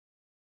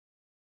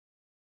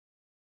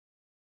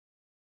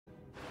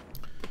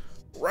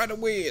Right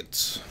away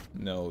it!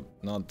 No,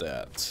 not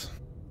that.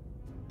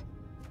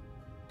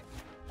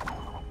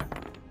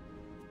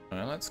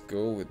 Alright, let's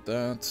go with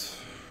that.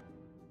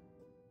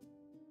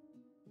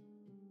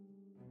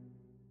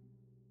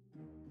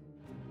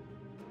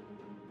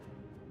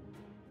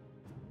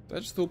 Did I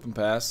just open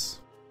pass?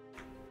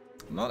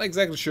 I'm not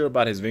exactly sure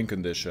about his win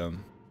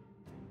condition.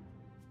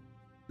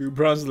 2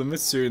 bronze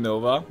limits,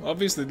 Nova.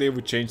 Obviously they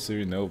would change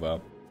Nova.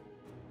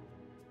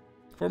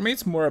 For me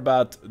it's more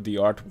about the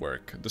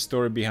artwork, the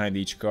story behind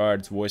each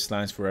card, voice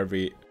lines for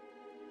every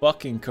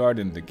fucking card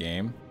in the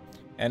game,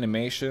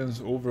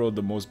 animations, overall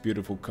the most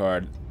beautiful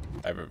card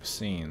I've ever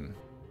seen.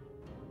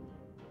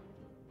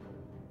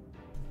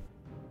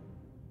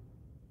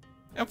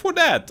 And for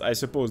that, I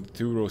suppose the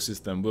 2-row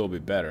system will be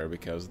better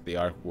because the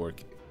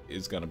artwork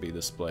is gonna be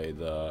displayed.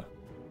 Well,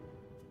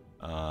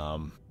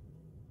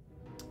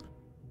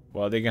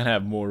 they're gonna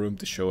have more room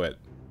to show it.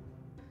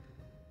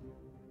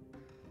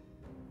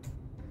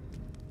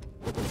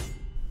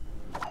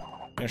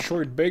 And show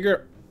it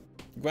bigger.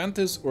 Gwent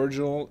is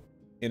original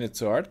in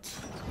its art,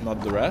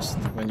 not the rest.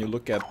 When you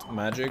look at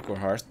Magic or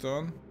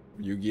Hearthstone,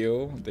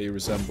 Yu-Gi-Oh, they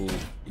resemble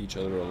each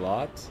other a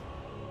lot.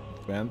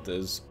 Gwent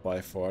is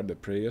by far the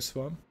prettiest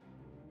one.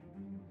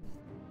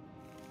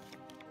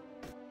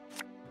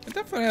 It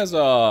definitely has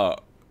a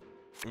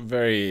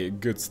very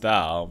good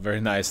style,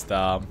 very nice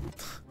style.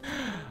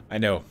 I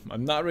know,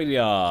 I'm not really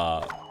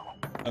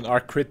an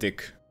art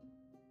critic.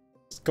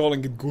 Just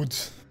calling it good.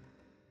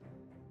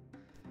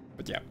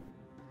 But yeah,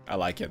 I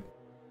like it.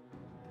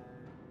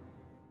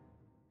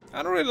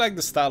 I don't really like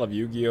the style of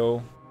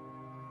Yu-Gi-Oh.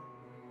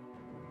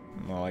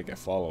 Not like I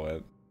follow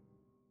it.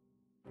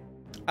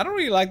 I don't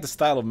really like the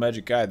style of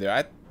Magic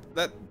either.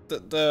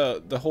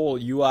 The whole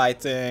UI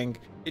thing,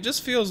 it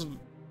just feels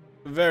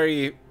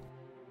very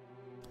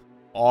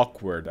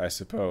awkward, I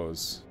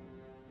suppose.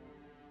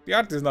 The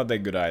art is not that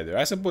good either.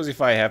 I suppose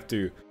if I have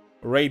to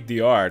rate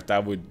the art, I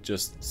would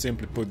just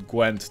simply put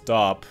Gwent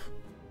top.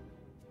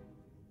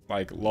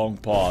 Like long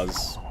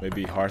pause,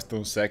 maybe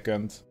Hearthstone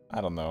second.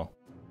 I don't know.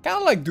 Kind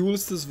of like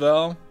Duelist as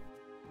well,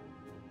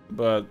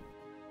 but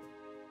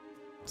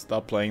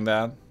stop playing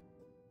that.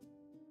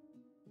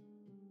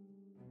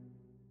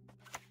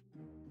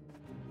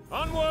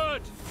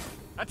 Onward!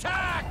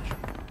 Attack!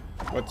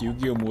 What,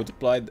 Yu-Gi-Oh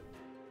multiplied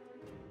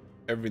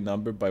every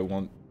number by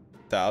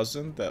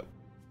 1000?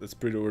 That's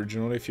pretty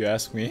original if you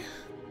ask me.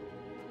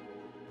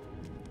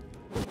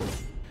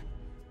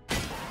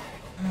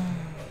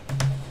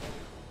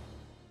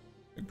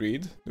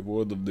 Agreed. The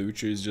world of the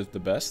Witcher is just the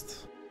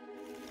best.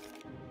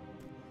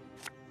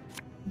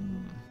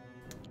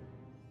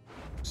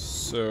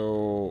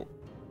 So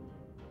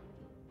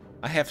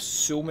I have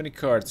so many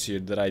cards here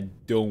that I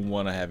don't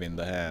want to have in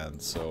the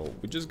hand, so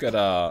we just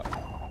gotta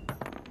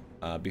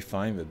be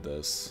fine with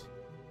this.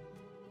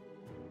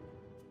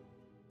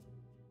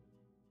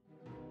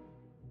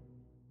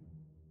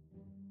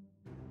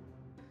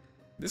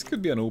 This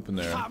could be an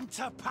opener.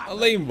 A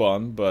lame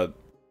one, but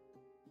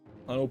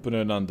an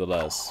opener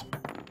nonetheless.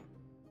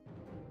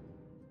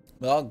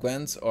 Well,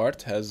 Gwent's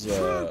art has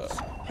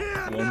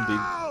one big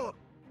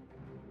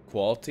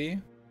quality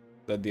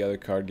that the other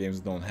card games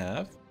don't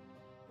have.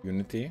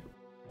 Unity.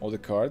 All the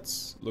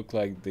cards look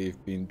like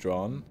they've been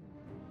drawn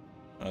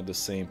the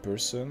same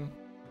person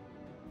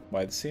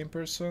by the same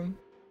person,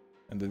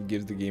 and that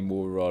gives the game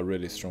overall a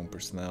really strong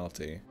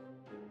personality.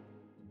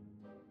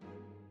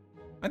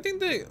 I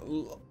think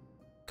the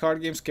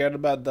card games cared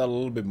about that a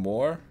little bit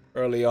more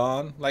early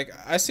on. Like,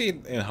 I see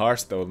it in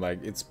Hearthstone,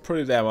 like, it's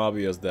pretty damn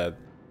obvious that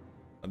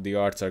the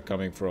arts are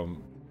coming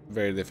from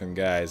very different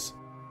guys.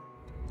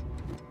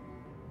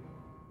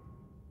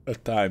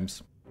 At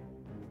times.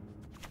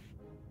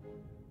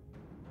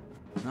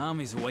 An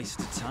army's a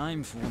waste of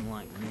time for one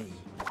like me.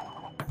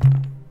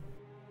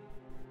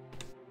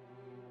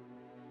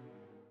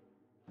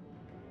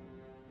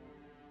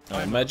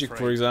 Magic,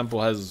 for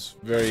example, has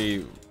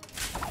very...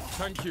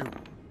 Thank you.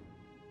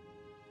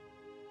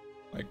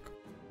 Like,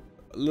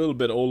 a little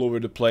bit all over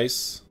the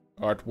place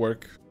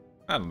artwork.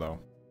 I don't know.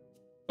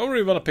 Don't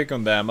really want to pick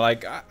on them.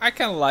 Like, I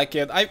kind of like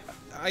it. I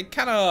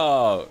kind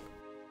of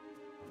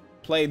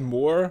played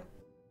more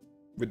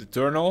with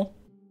Eternal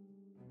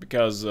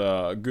because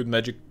good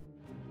magic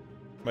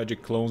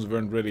clones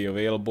weren't really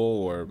available,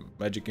 or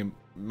magic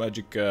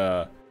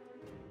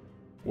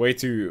way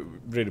to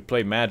really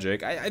play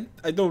Magic. I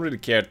don't really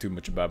care too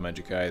much about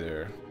Magic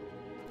either.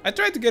 I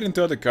tried to get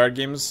into other card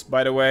games,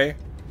 by the way,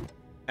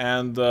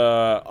 and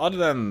other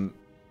than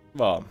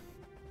the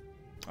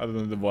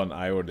one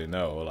I already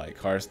know, like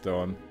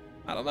Hearthstone,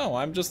 I don't know.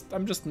 I'm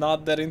just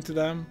not that into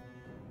them.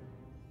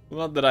 Well,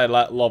 not that I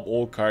love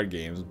all card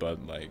games,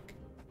 but like,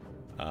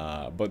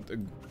 but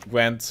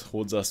Gwent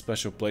holds a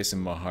special place in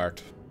my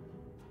heart.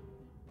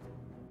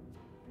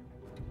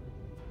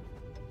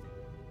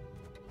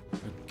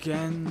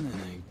 Again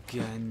and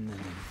again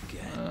and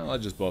again. I'll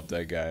just buff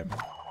that guy.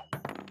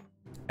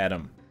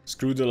 Adam,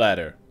 screw the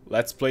ladder.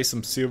 Let's play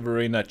some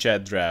Silverina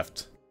chat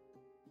draft.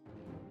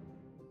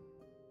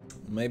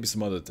 Maybe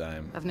some other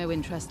time. I've no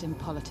interest in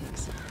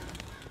politics.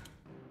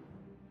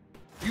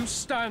 You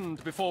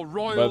stand before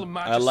royal But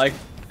majesty.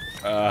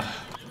 I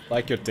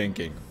like your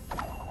thinking.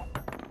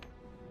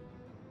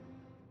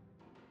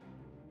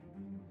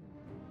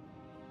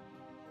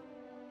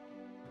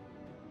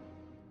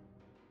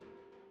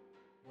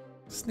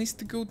 This needs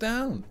to go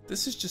down.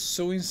 This is just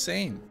so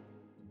insane.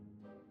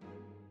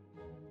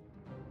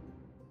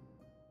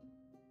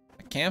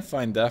 I can't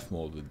find death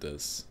mode with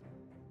this.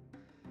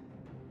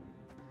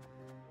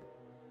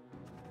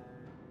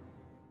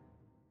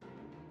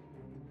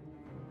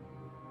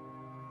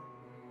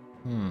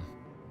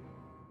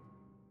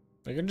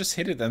 I can just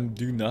hit it and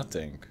do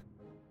nothing.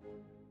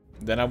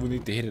 Then I would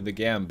need to hit it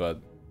again,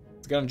 but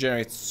it's gonna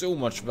generate so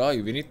much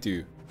value. We need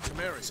to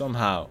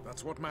somehow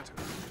That's what matters.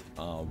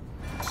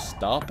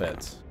 stop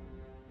it.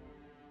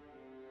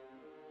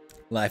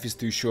 Life is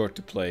too short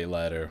to play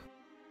ladder.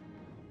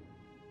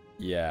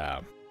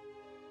 Yeah,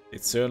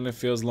 it certainly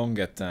feels long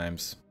at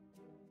times.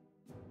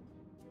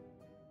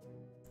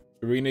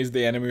 Arena is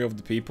the enemy of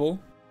the people?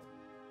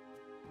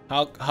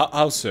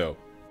 How so?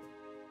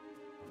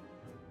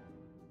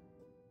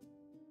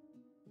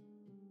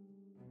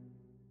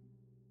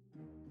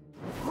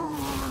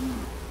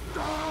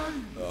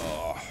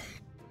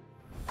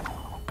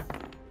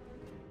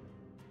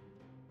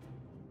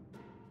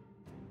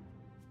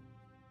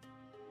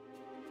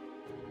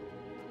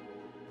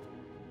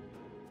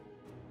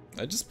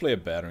 I just play a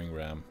battering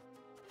ram.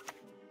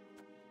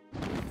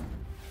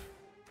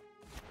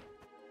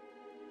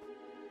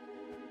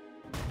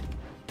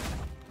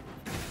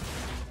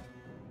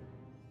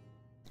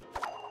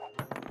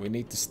 We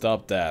need to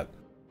stop that.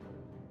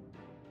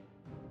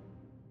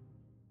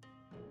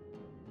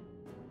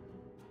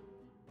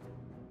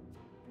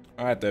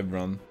 Alright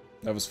everyone,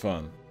 that was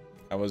fun.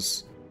 I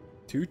was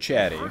too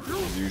chatty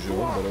as usual,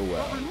 but oh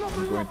well.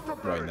 I'm going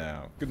right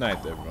now. Good night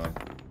everyone.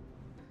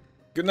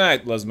 Good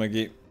night,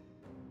 Lasmagi.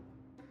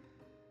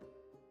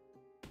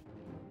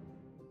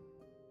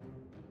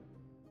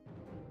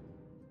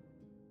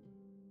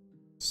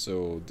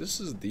 So,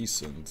 this is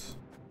decent.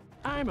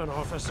 I'm an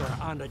officer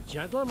and a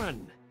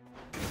gentleman.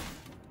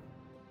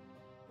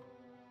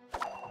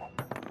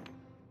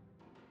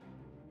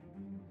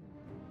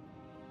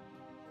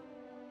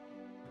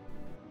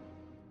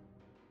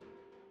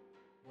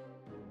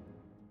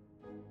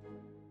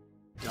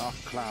 Dark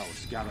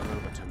clouds gather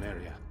over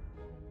Temeria.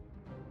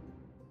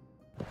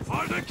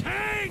 For the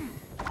king!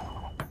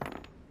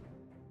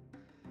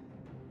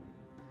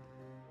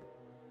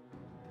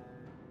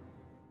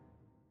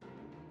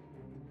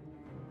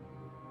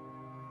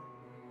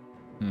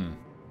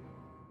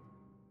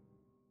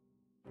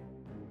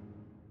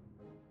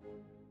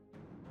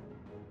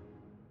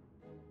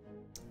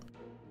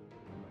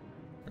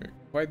 We're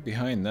quite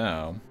behind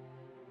now.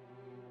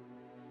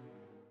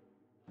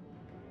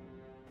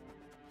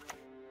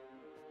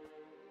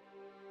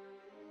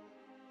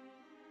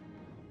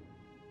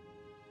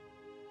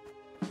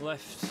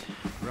 Left,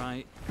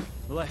 right,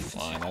 left.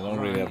 Fine, I don't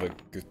really have a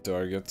good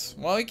target.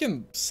 Well, I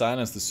can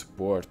silence the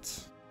support.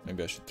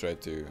 Maybe I should try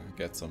to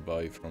get some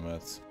value from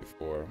it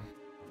before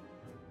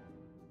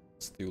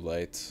it's too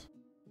late.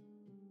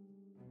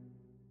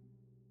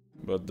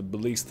 But the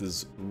ballista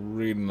is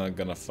really not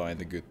gonna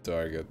find a good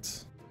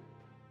target.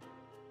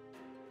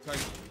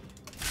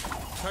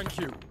 Thank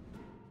you.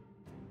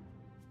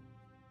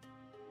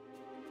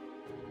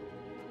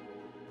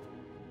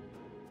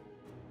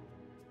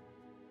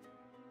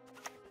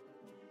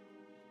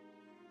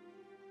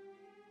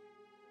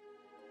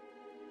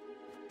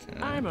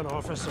 I'm an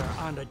officer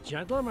and a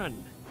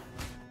gentleman.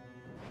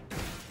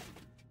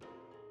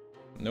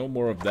 No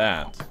more of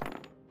that.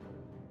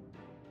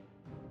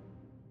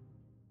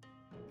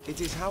 It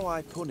is how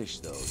I punish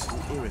those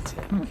who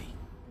irritate me.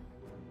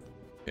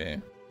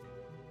 Okay.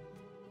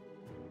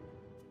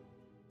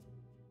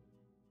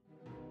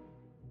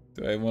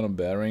 Do I want a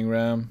battering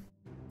ram?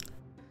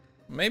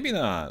 Maybe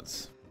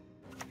not.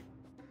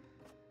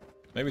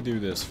 Maybe do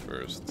this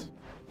first.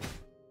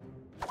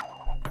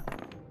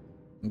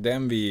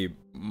 Then we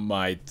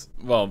might...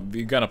 Well,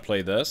 we're gonna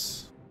play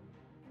this.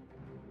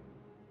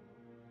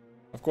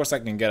 Of course I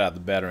can get out the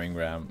battering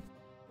ram.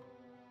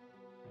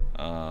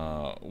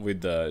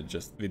 With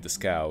the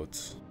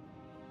scout.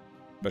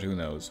 But who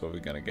knows what we're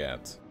gonna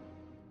get.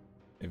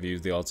 If you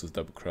use the Altus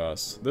double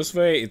cross. This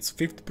way it's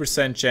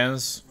 50%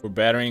 chance for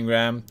battering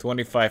ram,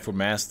 25 for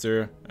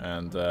master,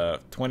 and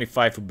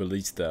 25 for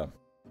ballista.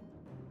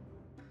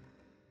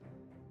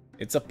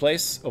 It's a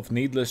place of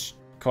needless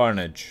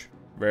carnage,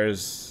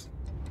 whereas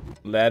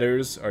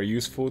ladders are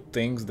useful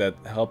things that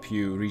help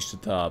you reach the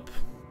top.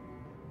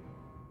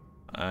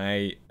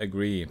 I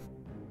agree.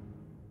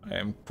 I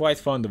am quite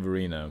fond of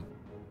arena.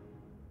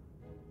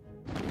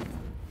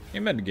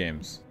 In many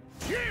games.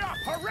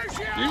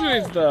 Usually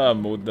it's the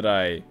mode that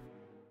I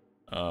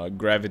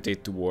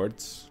gravitate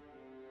towards.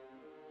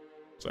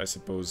 So I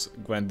suppose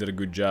Gwent did a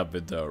good job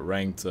with the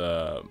ranked,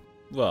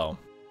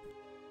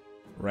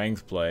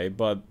 ranked play,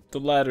 but the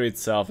ladder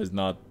itself is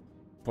not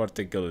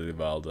particularly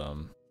well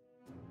done.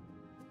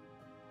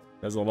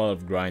 There's a lot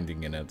of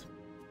grinding in it.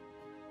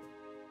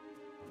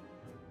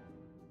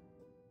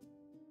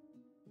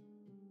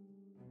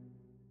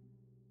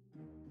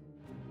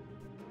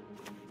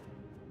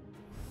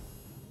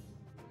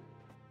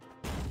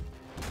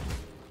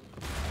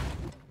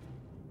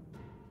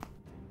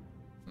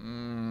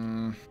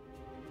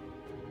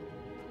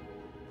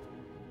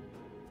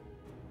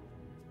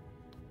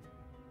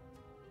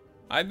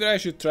 Either I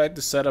should try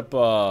to set up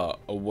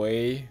a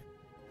way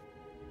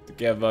to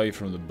get value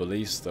from the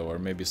ballista, or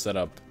maybe set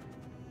up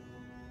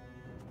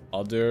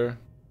other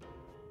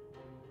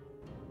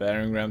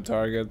battering ram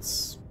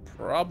targets.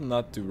 Probably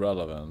not too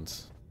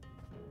relevant.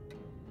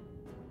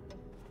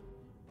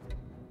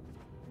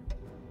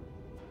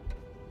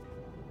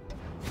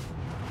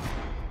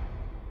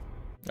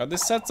 Now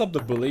this sets up the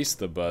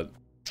ballista, but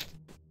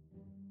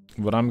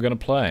what I'm gonna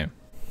play?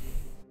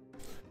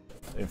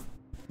 If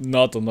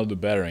not another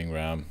battering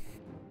ram.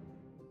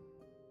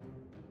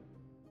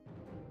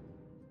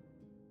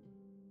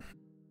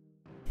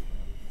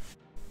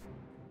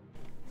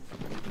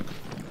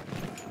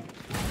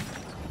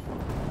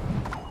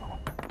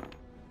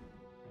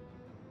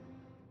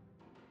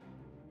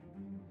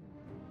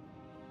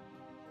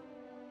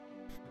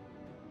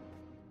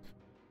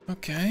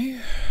 Okay.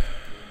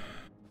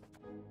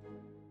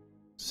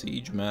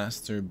 Siege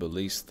Master,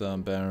 Ballista,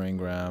 Battering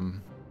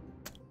Ram.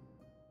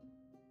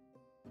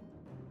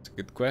 It's a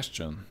good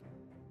question.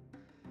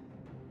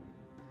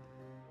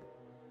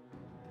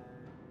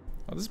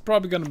 Well, this is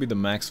probably gonna be the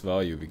max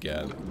value we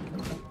get.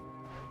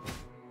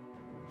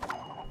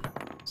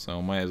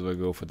 So might as well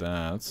go for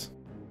that.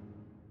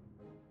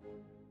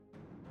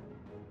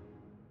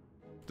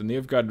 The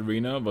Nilfgaard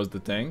Arena was the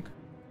tank.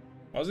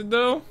 Was it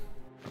though?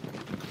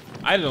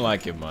 I didn't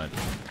like it much.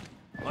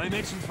 I'm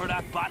itching for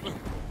that battle.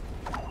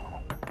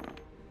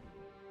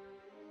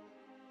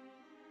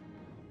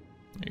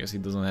 I guess he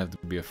doesn't have to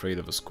be afraid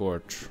of a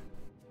Scorch.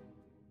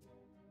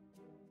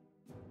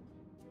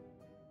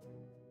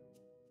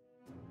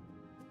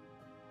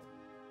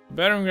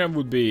 Battering Ram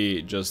would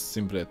be just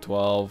simply a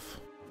 12.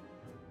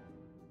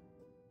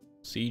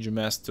 Siege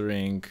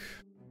Mastering.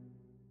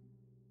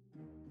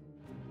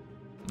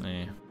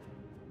 Eh.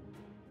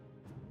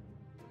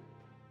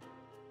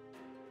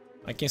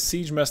 I can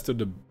Siege Master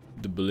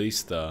the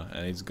Ballista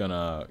and it's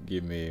gonna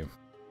give me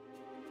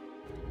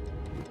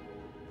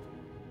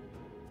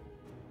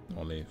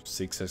only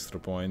 6 extra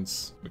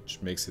points,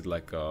 which makes it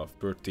like a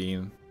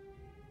 13.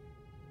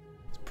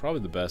 It's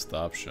probably the best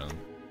option.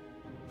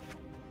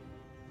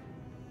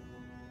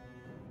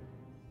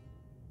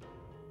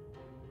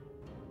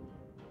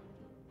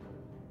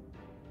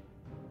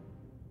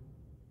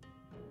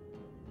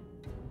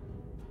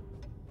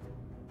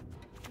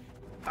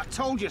 I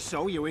told you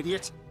so, you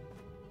idiot.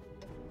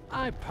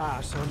 I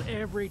pass on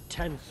every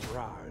 10th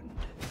round.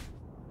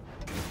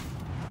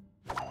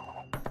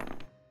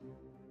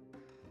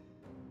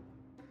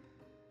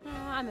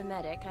 I'm a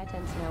medic. I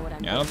tend to know what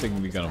I'm Yeah, I don't think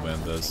doing. we're gonna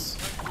win this.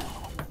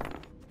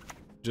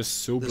 Just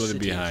so bloody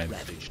behind.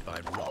 Ravaged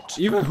by rot.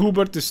 Even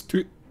Hubert is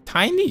too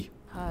tiny.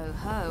 Ho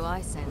ho,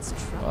 I sense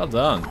trouble. Well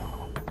done.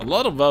 A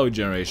lot of value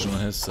generation on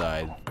his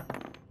side.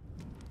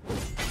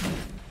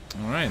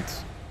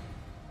 Alright.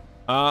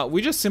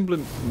 We just simply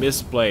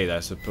misplayed, I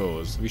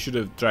suppose. We should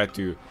have tried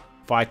to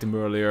fight him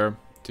earlier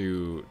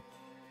to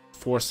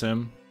force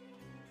him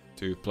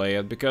to play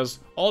it, because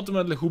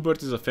ultimately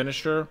Hubert is a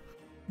finisher.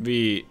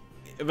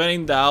 When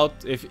in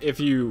doubt, if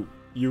you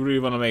really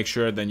want to make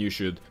sure, then you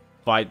should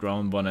fight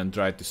round 1 and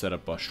try to set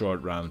up a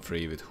short round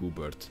 3 with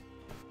Hubert.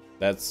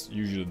 That's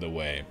usually the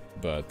way,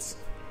 but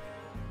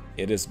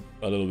it is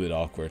a little bit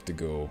awkward to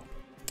go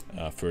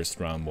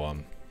first round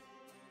 1.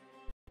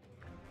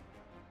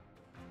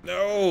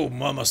 No,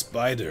 Mama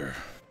Spider.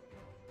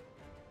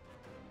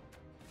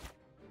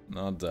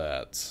 Not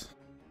that.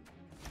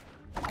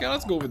 Okay,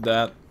 let's go with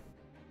that.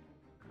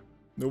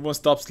 No one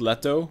stops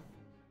Leto.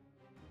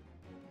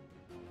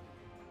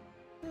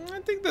 I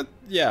think that,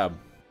 yeah,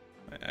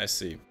 I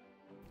see.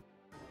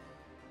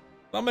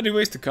 Not many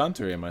ways to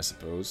counter him, I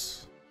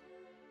suppose.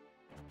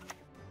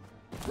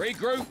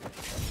 Regroup.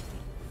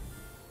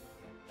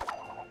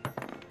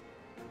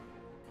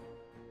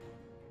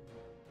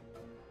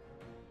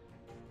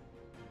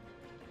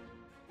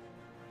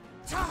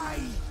 Die!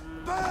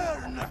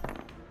 Burn!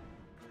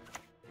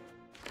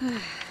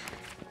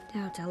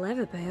 Doubt I'll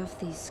ever pay off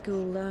these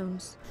school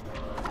loans.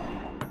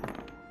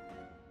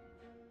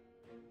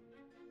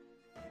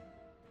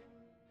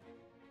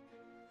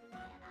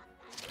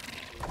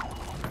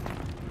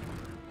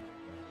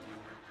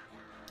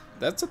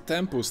 That's a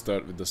tempo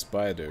start with the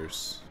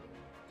spiders.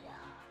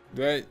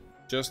 Do I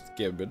just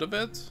get rid of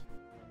it?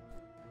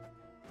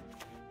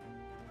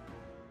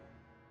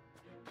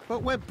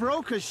 But we're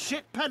broke as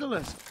shit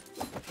peddlers.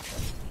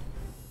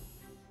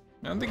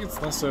 I don't think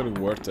it's necessarily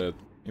worth it.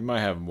 He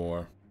might have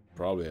more.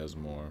 Probably has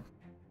more.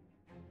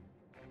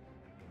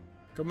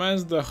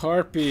 Commands the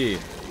Harpy.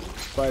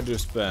 Spider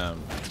spam.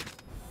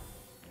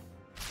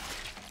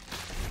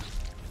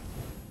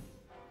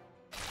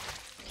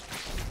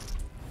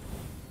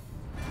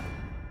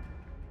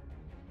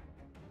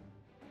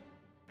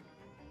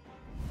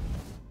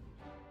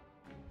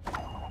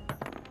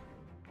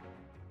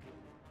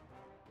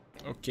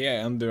 Okay,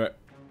 I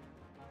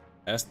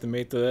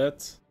underestimated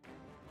it.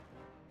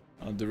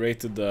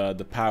 Underrated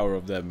the power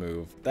of that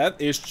move.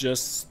 That is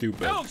just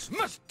stupid. Elves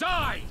must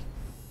die!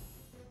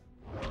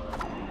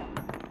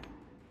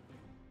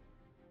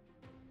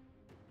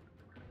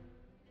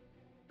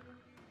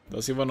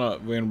 Does he wanna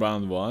win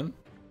round 1?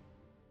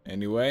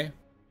 Anyway.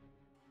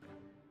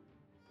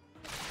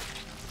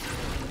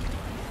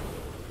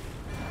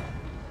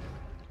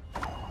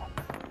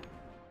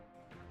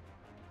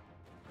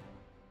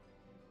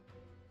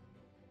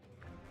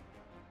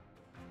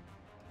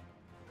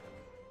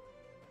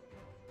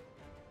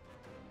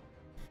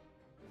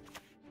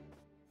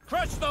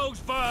 Crush those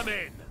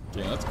vermin!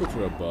 Okay, let's go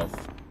for a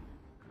buff.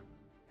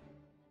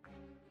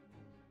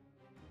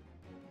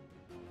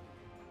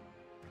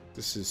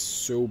 This is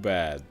so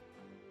bad.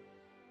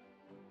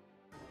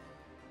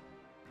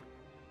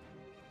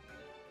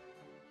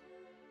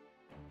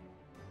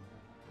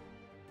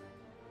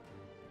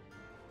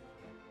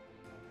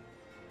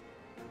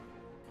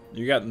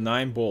 You got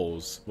 9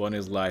 bowls, one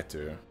is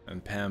lighter,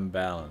 and Pam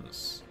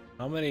balance.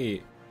 How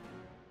many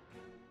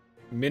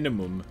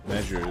minimum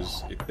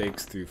measures it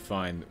takes to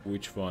find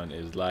which one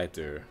is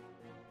lighter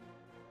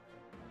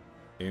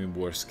in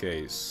worst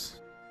case?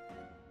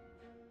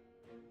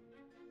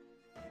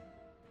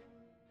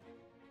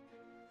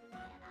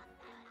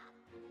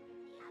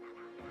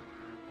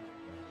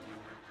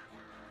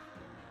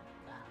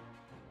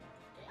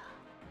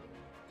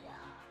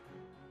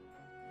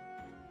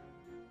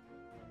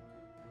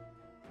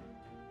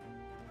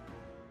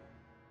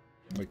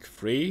 Like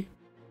 3?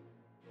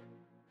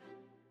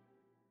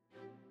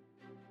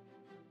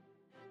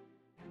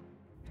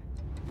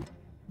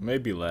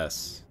 Maybe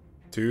less.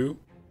 2?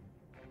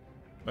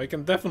 I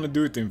can definitely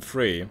do it in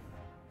 3.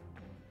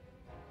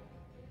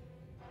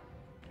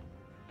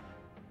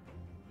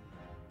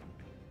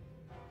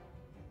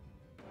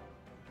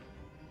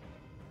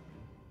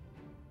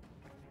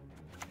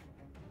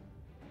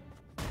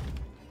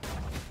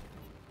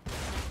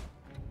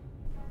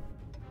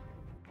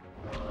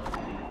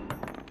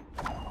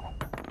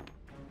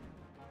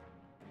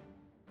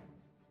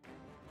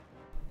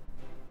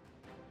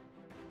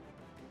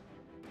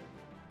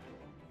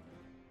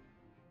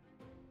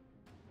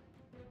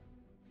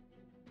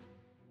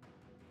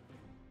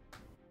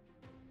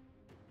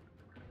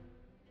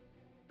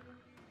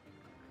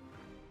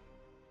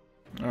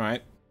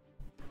 Alright,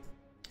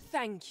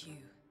 Thank you.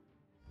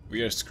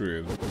 we are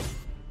screwed.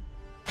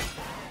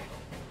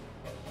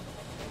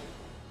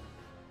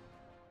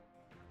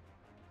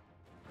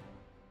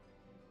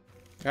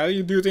 How do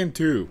you do it in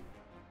 2?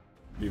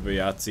 Viva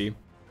Yahtzee.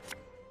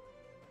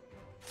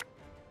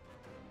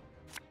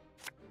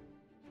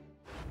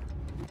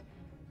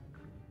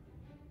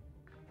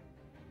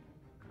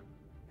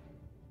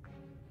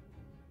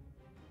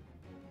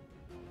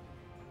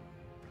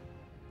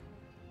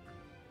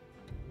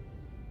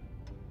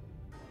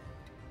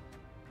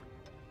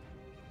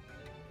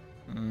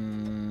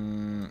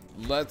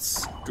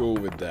 Let's go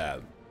with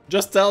that.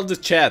 Just tell the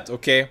chat,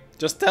 okay?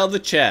 Just tell the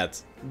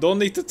chat. Don't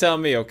need to tell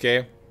me,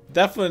 okay?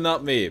 Definitely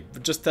not me,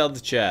 but just tell the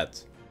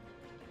chat.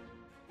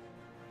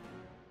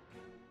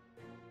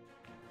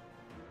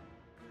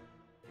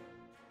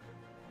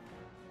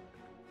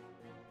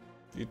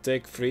 You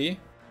take 3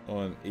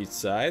 on each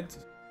side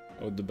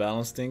of the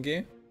balance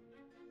thingy.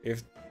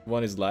 If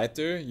one is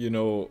lighter, you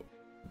know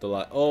the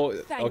light. Oh,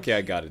 okay,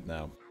 I got it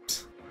now.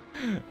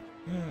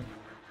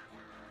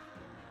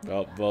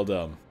 Well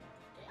done.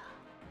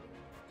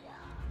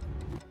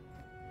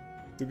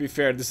 To be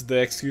fair, this is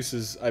the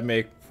excuses I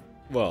make.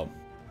 Well,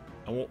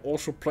 I'm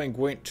also playing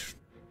Gwent.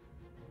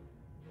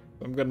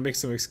 I'm gonna make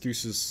some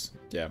excuses.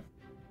 Yeah,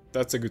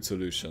 that's a good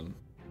solution.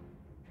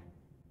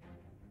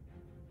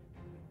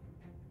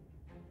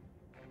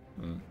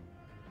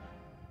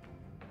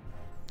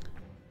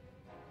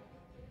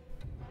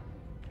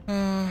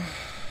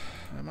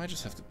 I might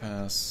just have to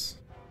pass.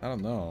 I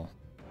don't know.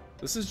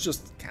 This is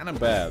just kind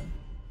of bad.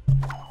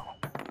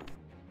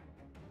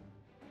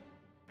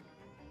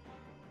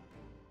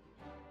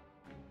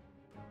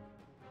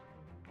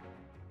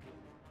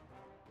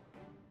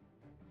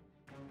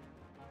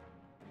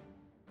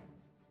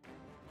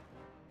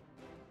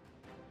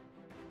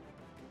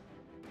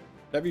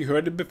 Have you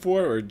heard it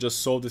before or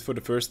just solved it for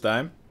the first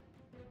time?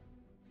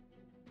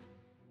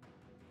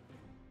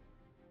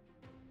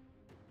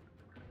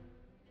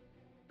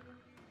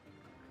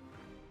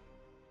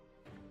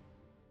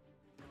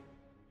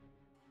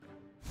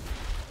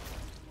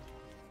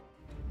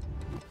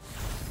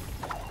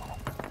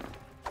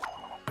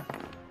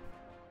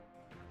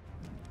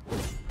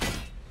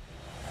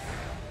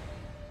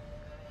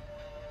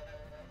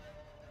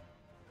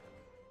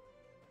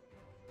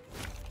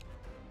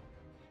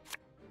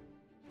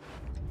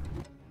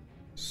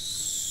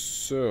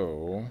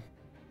 So,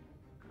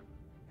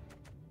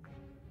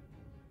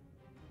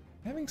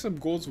 having some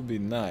golds would be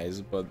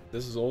nice, but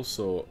this is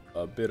also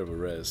a bit of a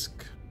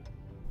risk.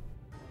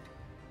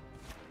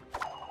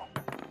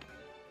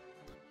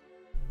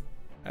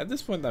 At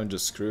this point, I'm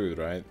just screwed,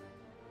 right?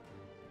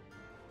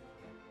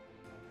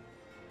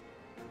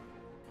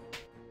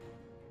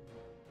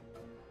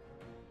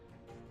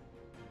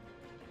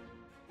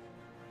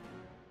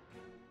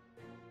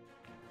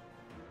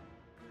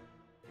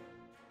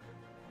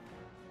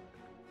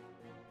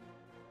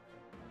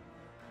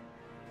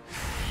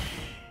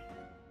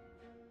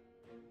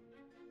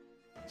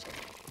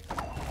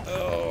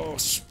 Oh,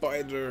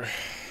 spider.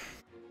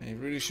 I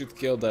really should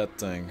kill that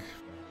thing.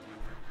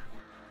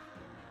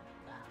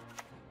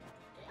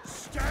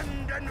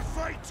 Stand and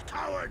fight,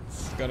 cowards!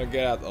 It's gonna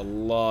get out a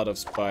lot of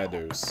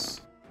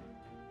spiders.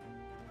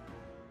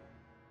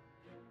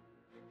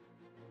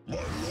 My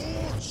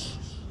lords,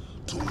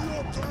 to your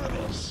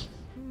banners!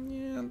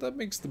 Yeah, that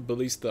makes the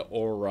ballista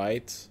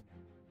alright.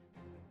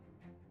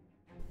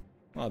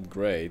 Not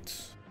great,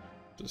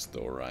 just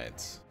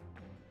alright.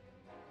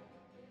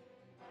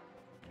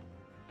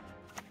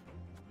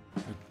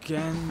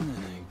 Again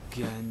and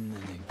again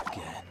and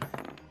again.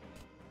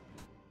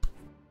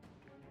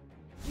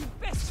 You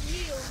best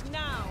yield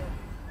now.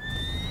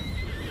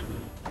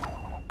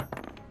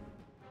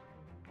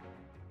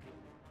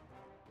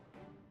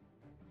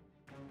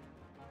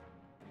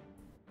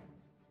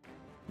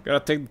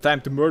 Gotta take the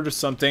time to murder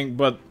something,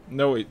 but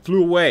no, it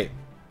flew away.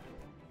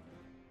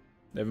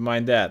 Never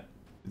mind that.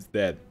 It's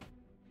dead.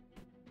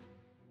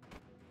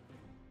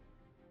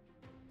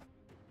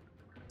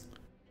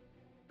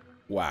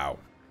 Wow.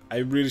 I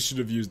really should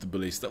have used the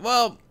ballista.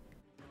 Well,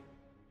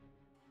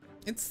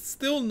 it's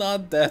still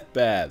not that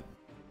bad.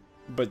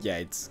 But yeah,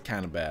 it's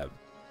kind of bad.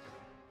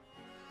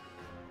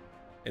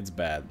 It's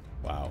bad.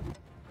 Wow.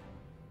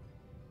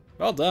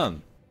 Well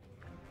done.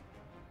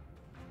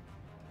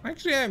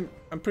 Actually,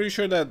 I'm pretty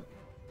sure that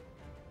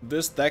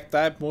this deck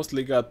type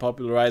mostly got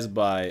popularized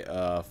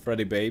by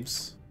Freddy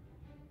Babes.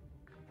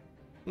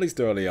 At least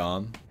early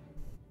on.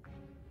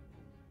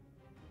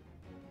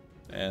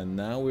 And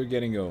now we're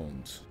getting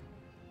owned.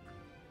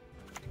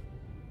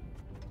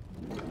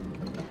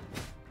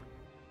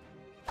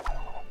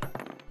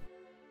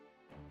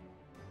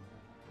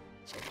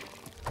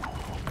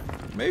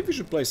 Maybe we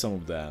should play some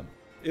of that.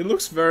 It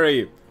looks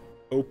very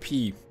OP.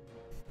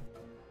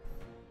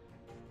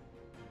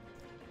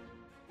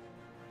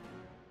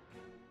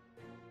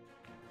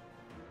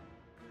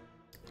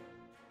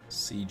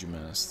 Siege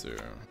Master.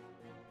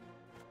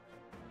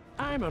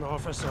 I'm an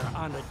officer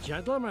and a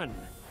gentleman.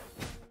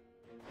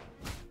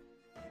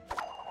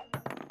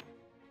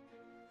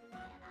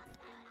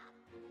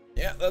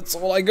 Yeah, that's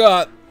all I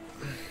got.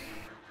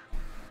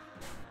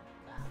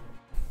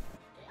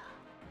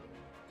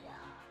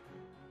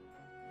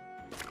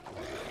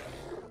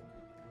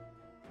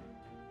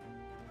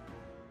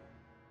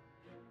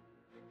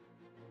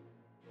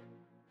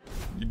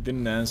 You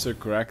didn't answer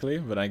correctly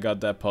when I got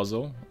that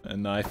puzzle,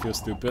 and now I feel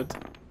stupid.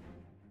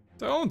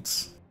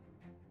 Don't!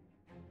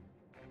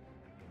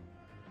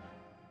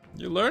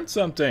 You learned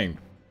something!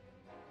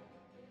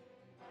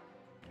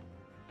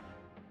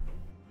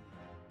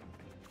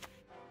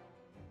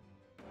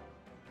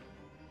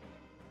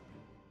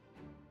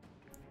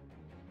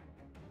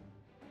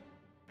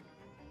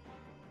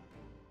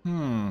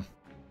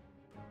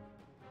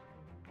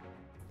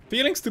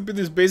 Feeling stupid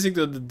is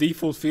basically the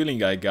default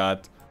feeling I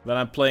got when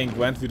I'm playing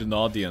Gwent with an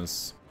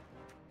audience.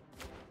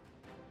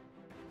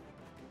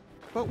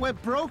 But we're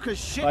broke as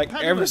shit, Like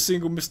every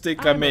single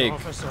mistake I make,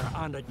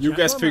 you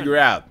guys figure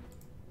out.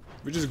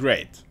 Which is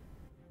great.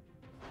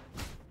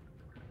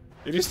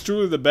 It is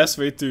truly the best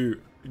way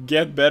to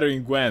get better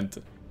in Gwent,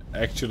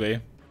 actually.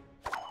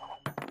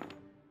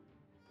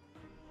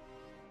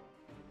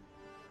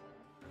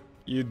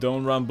 You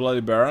don't run Bloody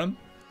Baron?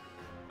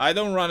 I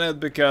don't run it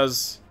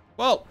because,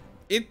 well,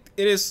 it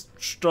is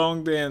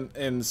strong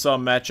in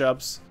some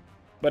matchups,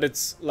 but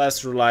it's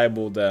less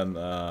reliable than,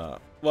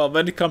 well,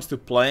 when it comes to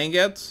playing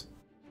it,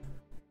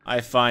 I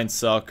find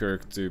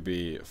Selkirk to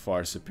be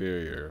far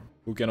superior,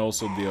 who can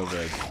also deal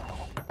with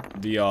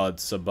the odd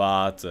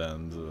Sabbat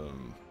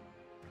and,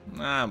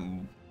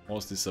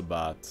 mostly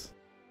Sabbat.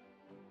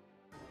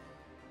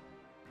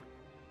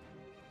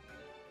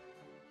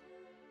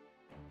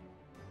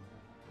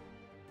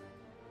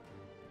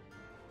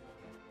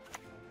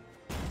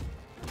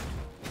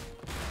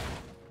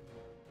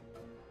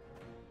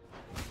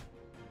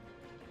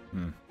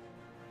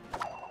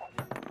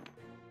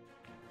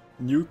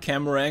 New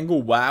camera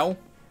angle, wow.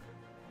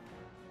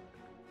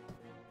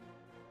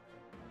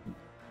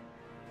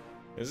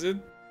 Is it?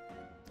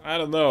 I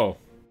don't know.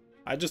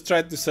 I just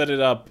tried to set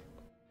it up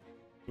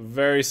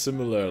very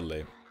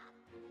similarly.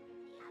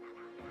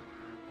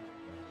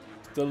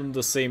 Still in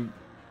the same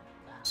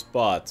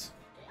spot.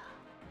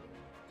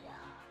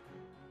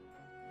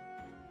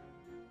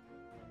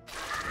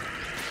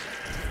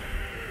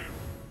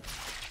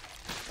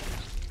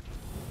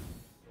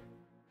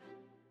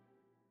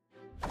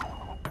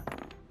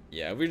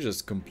 Yeah, we're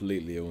just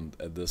completely owned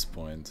at this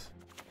point.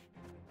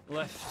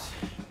 Left,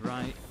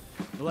 right,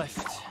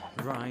 left,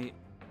 right.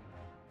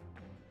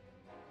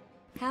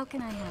 How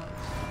can I help?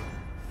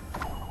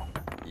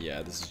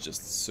 Yeah, this is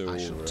just so I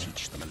shall over.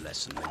 teach them a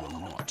lesson they will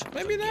not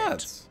Maybe forget.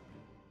 not.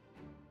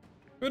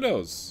 Who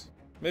knows?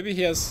 Maybe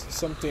he has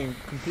something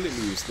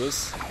completely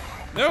useless.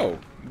 No,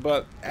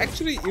 but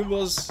actually it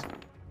was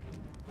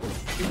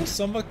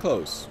somewhat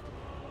close.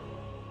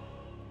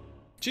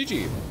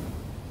 GG.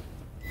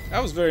 I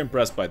was very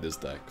impressed by this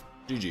deck.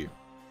 GG.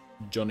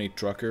 Johnny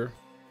Trucker.